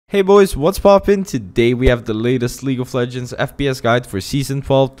Hey boys, what's poppin'? Today we have the latest League of Legends FPS guide for Season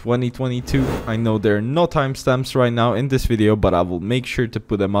 12 2022. I know there are no timestamps right now in this video, but I will make sure to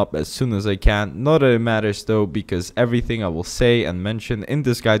put them up as soon as I can. Not that it matters though, because everything I will say and mention in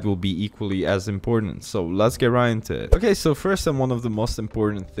this guide will be equally as important. So let's get right into it. Okay, so first and one of the most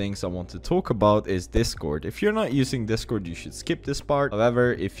important things I want to talk about is Discord. If you're not using Discord, you should skip this part.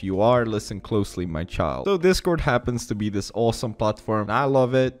 However, if you are, listen closely, my child. So Discord happens to be this awesome platform. I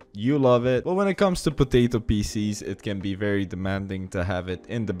love it. You love it, but when it comes to potato PCs, it can be very demanding to have it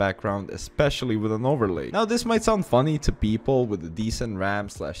in the background, especially with an overlay. Now this might sound funny to people with a decent RAM /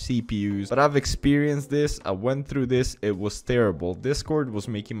 CPUs, but I've experienced this. I went through this. It was terrible. Discord was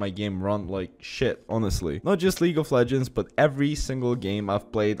making my game run like shit, honestly. Not just League of Legends, but every single game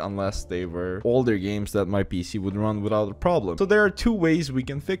I've played, unless they were older games that my PC would run without a problem. So there are two ways we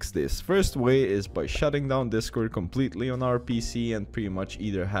can fix this. First way is by shutting down Discord completely on our PC and pretty much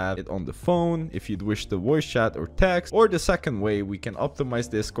either have it on the phone if you'd wish to voice chat or text, or the second way, we can optimize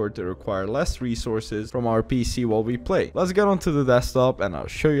Discord to require less resources from our PC while we play. Let's get onto the desktop and I'll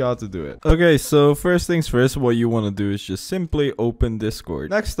show you how to do it. Okay, so first things first, what you want to do is just simply open Discord.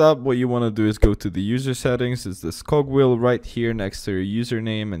 Next up, what you want to do is go to the user settings. It's this cogwheel right here next to your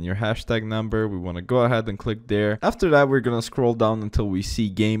username and your hashtag number. We want to go ahead and click there. After that, we're going to scroll down until we see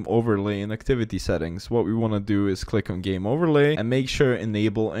game overlay and activity settings. What we want to do is click on game overlay and make sure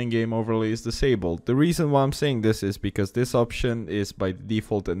enable in-game overlay is disabled. The reason why I'm saying this is because this option is by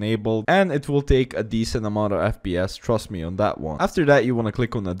default enabled and it will take a decent amount of FPS, trust me on that one. After that, you want to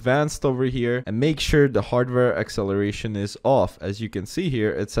click on advanced over here and make sure the hardware acceleration is off. As you can see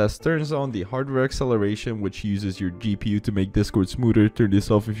here, it says turns on the hardware acceleration, which uses your GPU to make Discord smoother. Turn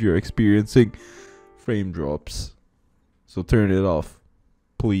this off if you're experiencing frame drops, so turn it off.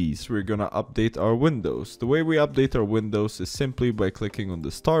 Please. We're gonna update our windows. The way we update our windows is simply by clicking on the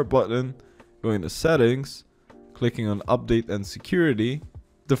start button, going to settings, clicking on update and security.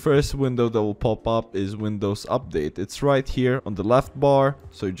 The first window that will pop up is Windows Update. It's right here on the left bar,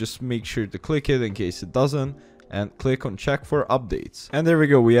 so just make sure to click it in case it doesn't, and click on check for updates. And there we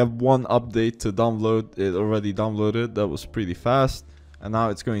go, we have one update to download. It already downloaded. That was pretty fast. And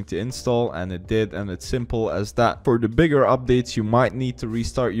now it's going to install, and it did, and it's simple as that. For the bigger updates, you might need to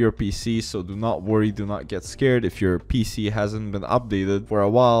restart your PC, so do not worry, do not get scared. If your PC hasn't been updated for a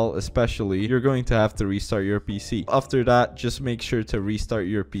while, especially, you're going to have to restart your PC. After that, just make sure to restart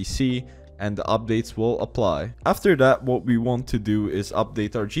your PC and the updates will apply. After that, what we want to do is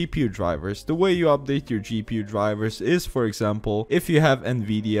update our GPU drivers. The way you update your GPU drivers is, for example, if you have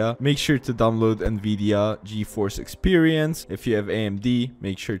Nvidia, make sure to download Nvidia GeForce Experience. If you have AMD,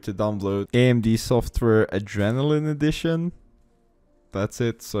 make sure to download AMD Software Adrenaline Edition. That's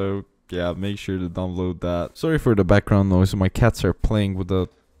it. So yeah, make sure to download that. Sorry for the background noise. My cats are playing with a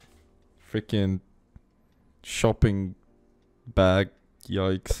freaking shopping bag.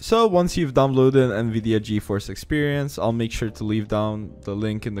 Yikes. So once you've downloaded Nvidia GeForce Experience, I'll make sure to leave down the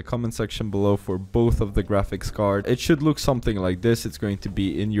link in the comment section below for both of the graphics card. It should look something like this. It's going to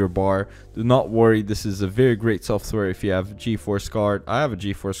be in your bar. Do not worry, this is a very great software if you have a GeForce card. I have a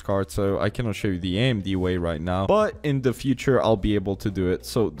GeForce card, so I cannot show you the AMD way right now, but in the future I'll be able to do it,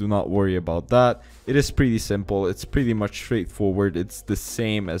 so do not worry about that. It is pretty simple. It's pretty much straightforward. It's the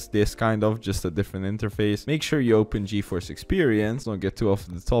same as this, kind of, just a different interface. Make sure you open GeForce Experience, don't get too off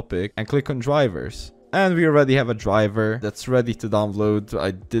the topic, and click on drivers. And we already have a driver that's ready to download.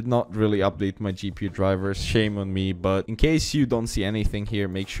 I did not really update my GPU drivers, shame on me, but in case you don't see anything here,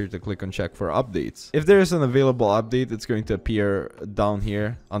 make sure to click on check for updates. If there is an available update, it's going to appear down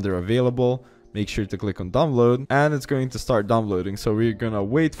here under available. Make sure to click on download and it's going to start downloading. So we're gonna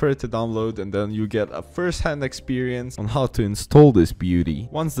wait for it to download and then you get a first-hand experience on how to install this beauty.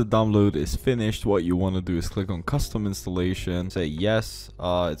 Once the download is finished, what you want to do is click on custom installation, say yes.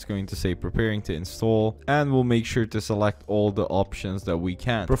 It's going to say preparing to install, and we'll make sure to select all the options that we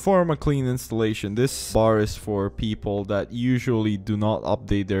can. Perform a clean installation. This bar is for people that usually do not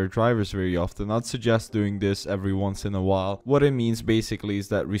update their drivers very often. I'd suggest doing this every once in a while. What it means basically is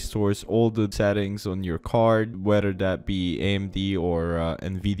that restores all the settings on your card, whether that be AMD or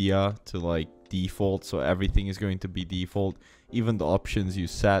Nvidia, to like default, so everything is going to be default, even the options you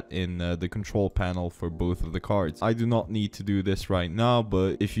set in the control panel for both of the cards. I do not need to do this right now,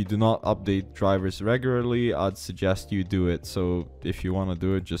 but if you do not update drivers regularly, I'd suggest you do it. So if you want to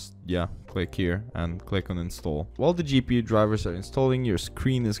do it, just click here and click on install. While the GPU drivers are installing, your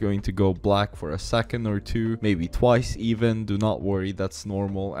screen is going to go black for a second or two, maybe twice even. Do not worry, that's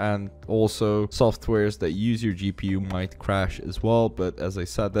normal. And also softwares that use your GPU might crash as well, but as I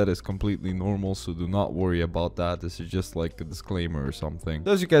said, that is completely normal, so do not worry about that. This is just like a disclaimer or something.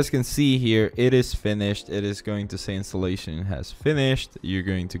 So as you guys can see here, it is finished. It is going to say installation has finished. You're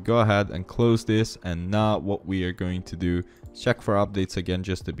going to go ahead and close this, and now what we are going to do, check for updates again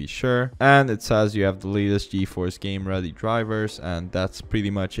just to be sure, and it says you have the latest GeForce game ready drivers, and that's pretty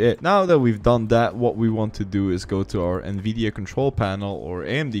much it. Now that we've done that, what we want to do is go to our Nvidia control panel or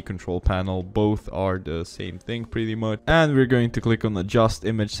AMD control panel. Both are the same thing pretty much, and we're going to click on adjust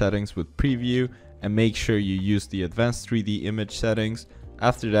image settings with preview and make sure you use the advanced 3D image settings.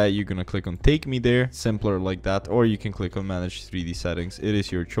 After that, you're gonna click on take me there, simpler like that, or you can click on manage 3D settings. It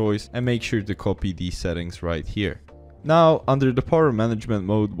is your choice, and make sure to copy these settings right here. Now, under the power management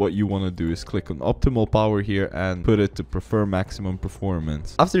mode, what you want to do is click on optimal power here and put it to prefer maximum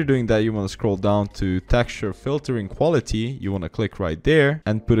performance. After doing that, you want to scroll down to texture filtering quality. You want to click right there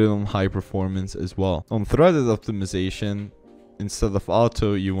and put it on high performance as well. On threaded optimization, instead of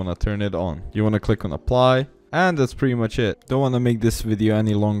auto, you want to turn it on. You want to click on apply. And that's pretty much it. Don't want to make this video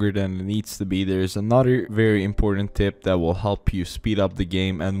any longer than it needs to be. There's another very important tip that will help you speed up the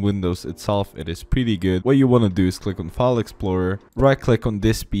game, and Windows itself, it is pretty good. What you want to do is click on File Explorer, right click on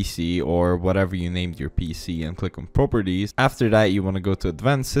this PC or whatever you named your PC, and click on Properties. After that, you want to go to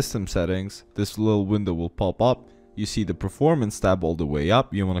Advanced System Settings. This little window will pop up. You see the performance tab all the way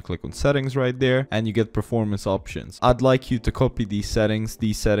up. You want to click on settings right there, and you get performance options. I'd like you to copy these settings.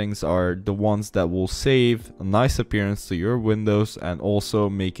 These settings are the ones that will save a nice appearance to your Windows and also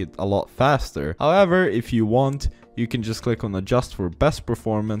make it a lot faster. However, if you want, you can just click on adjust for best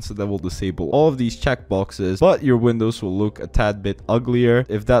performance. That will disable all of these checkboxes, but your Windows will look a tad bit uglier.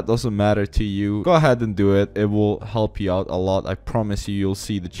 If that doesn't matter to you, go ahead and do it. It will help you out a lot. I promise you, you'll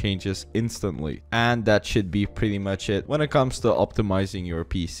see the changes instantly. And that should be pretty much it when it comes to optimizing your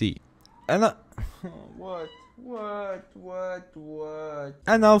PC. And what?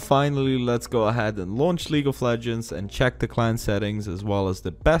 And now finally, let's go ahead and launch League of Legends and check the client settings as well as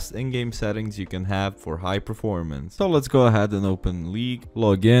the best in-game settings you can have for high performance. So let's go ahead and open League,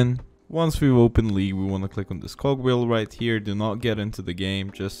 log in. Once we've opened League, we want to click on this cogwheel right here. Do not get into the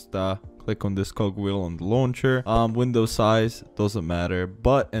game, just click on this cogwheel on the launcher. Window size doesn't matter,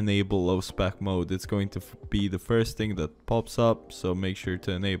 but enable low spec mode. It's going to be the first thing that pops up, so make sure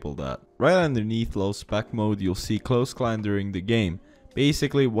to enable that. Right underneath low spec mode, you'll see close client during the game.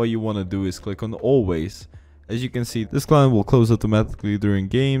 Basically, what you want to do is click on always. As you can see, this client will close automatically during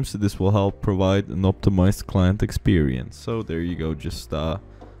games. This will help provide an optimized client experience. So there you go, just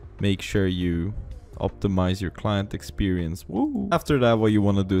make sure you optimize your client experience. Woo. After that, what you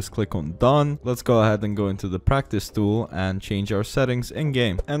want to do is click on done. Let's go ahead and go into the practice tool and change our settings in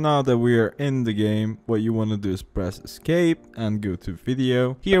game. And now that we are in the game, what you want to do is press escape and go to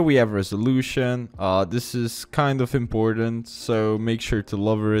video. Here we have resolution. This is kind of important, so make sure to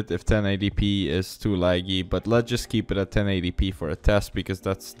lower it if 1080p is too laggy, but let's just keep it at 1080p for a test because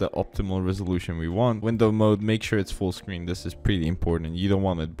that's the optimal resolution we want. Window mode, make sure it's full screen. This is pretty important. You don't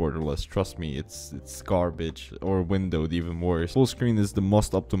want it borderless. Trust me, it's garbage, or windowed, even worse. Full screen is the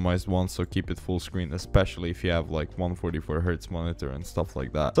most optimized one, so keep it full screen, especially if you have like 144 Hz monitor and stuff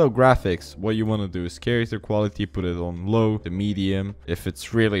like that. So graphics, what you want to do is character quality, put it on low to medium. If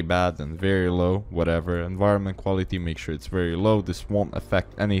it's really bad, then very low, whatever. Environment quality, make sure it's very low. This won't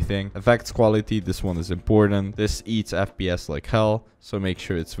affect anything. Effects quality, this one is important. This eats FPS like hell, so make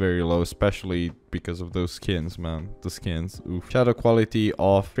sure it's very low, especially because of those skins, man. The skins, oof. Shadow quality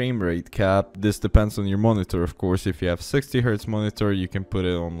off. Frame rate cap, this depends on your monitor, of course. If you have 60 Hz monitor, you can put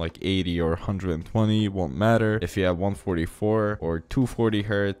it on like 80 or 120, won't matter. If you have 144 or 240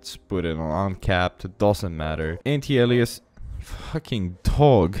 Hz, put it on uncapped, it doesn't matter. Anti-alias, fucking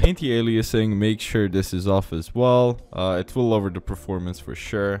dog. Anti-aliasing, make sure this is off as well. It will lower the performance for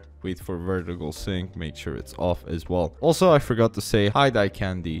sure. Wait for vertical sync, make sure it's off as well. Also, I forgot to say, hide eye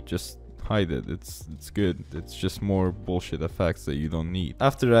candy, just hide it. It's good. It's just more bullshit effects that you don't need.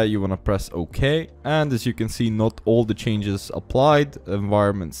 After that, you want to press OK, and as you can see, not all the changes applied. The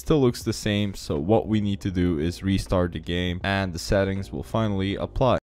environment still looks the same, so what we need to do is restart the game and the settings will finally apply.